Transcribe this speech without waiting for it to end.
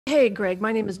Hey, Greg,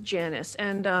 my name is Janice,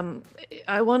 and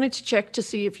I wanted to check to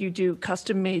see if you do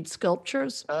custom-made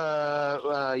sculptures.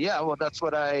 Yeah, well, that's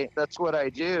what I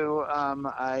do.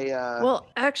 Well,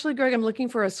 actually, Greg, I'm looking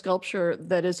for a sculpture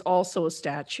that is also a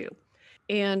statue.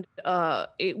 And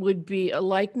it would be a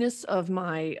likeness of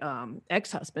my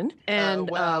ex-husband. And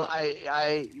well,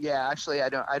 yeah, actually, I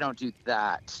don't do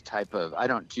that type of, I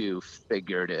don't do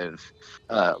figurative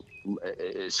uh,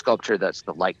 sculpture that's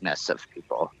the likeness of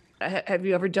people. have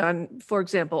you ever done, for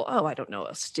example, oh, I don't know,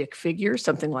 a stick figure,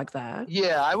 something like that?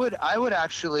 Yeah, I would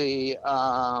actually,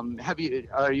 are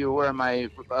you aware of my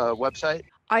website?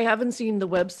 I haven't seen the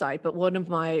website, but one of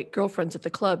my girlfriends at the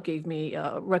club gave me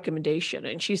a recommendation,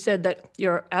 and she said that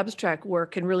your abstract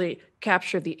work can really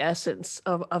capture the essence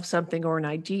of something or an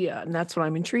idea, and that's what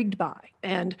I'm intrigued by.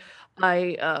 And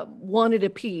I wanted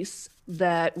a piece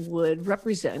that would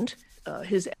represent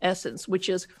his essence, which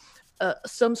is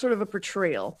some sort of a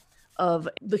portrayal of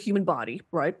the human body,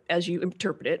 right, as you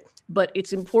interpret it. But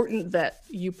it's important that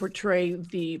you portray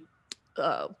the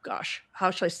gosh, how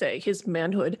shall I say, his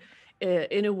manhood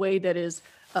in a way that is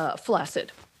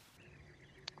flaccid.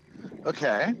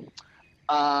 Okay.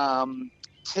 Um,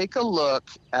 Take a look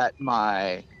at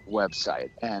my website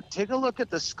and take a look at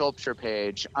the sculpture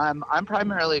page. I'm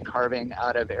primarily carving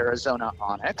out of Arizona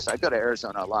onyx. I go to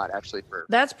Arizona a lot actually for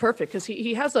That's perfect because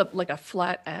he has a like a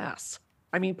flat ass.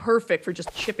 I mean, perfect for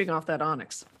just chipping off that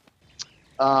onyx.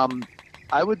 um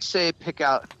I would say pick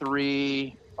out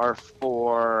 3 or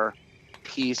 4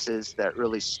 pieces that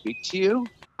really speak to you.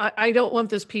 I don't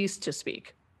want this piece to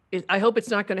speak. I hope it's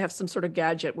not going to have some sort of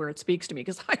gadget where it speaks to me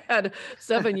because I had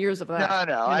 7 years of that.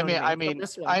 No, no. You I know what I mean, I mean? But mean,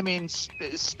 this one, I mean,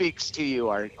 speaks to you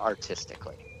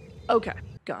artistically. okay,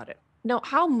 got it. Now,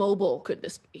 how mobile could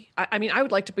this be? I mean, I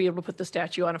would like to be able to put the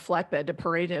statue on a flatbed to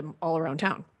parade him all around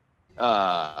town.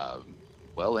 Uh,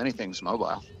 well, anything's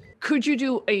mobile. Could you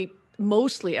do a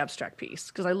mostly abstract piece?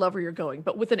 Because I love where you're going,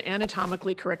 but with an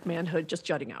anatomically correct manhood just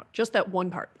jutting out, just that one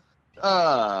part,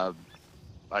 Uh,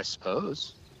 I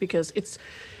suppose. because it's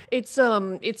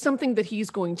something that he's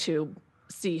going to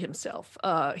see himself.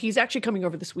 He's actually coming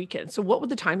over this weekend. So what would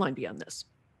the timeline be on this?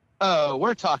 Oh,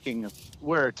 we're talking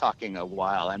a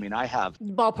while. I mean, I have.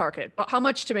 Ballpark it. How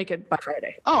much to make it by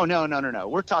Friday? Oh, no, no, no, no.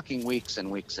 We're talking weeks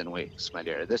and weeks and weeks, my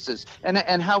dear. This is and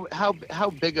how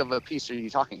big of a piece are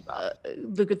you talking about?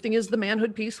 The good thing is the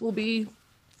manhood piece will be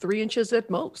 3 inches at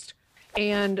most.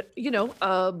 And,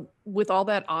 with all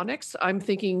that onyx, I'm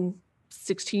thinking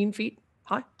 16 feet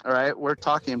high. All right, we're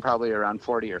talking probably around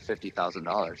 $40,000 or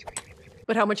 $50,000.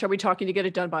 But how much are we talking to get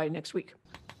it done by next week?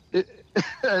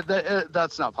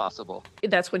 That's not possible.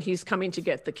 That's when he's coming to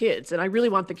get the kids. And I really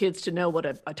want the kids to know what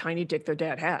a tiny dick their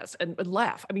dad has and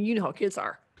laugh. I mean, you know how kids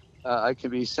are. I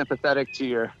can be sympathetic to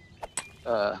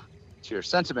your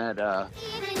sentiment.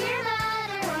 Even your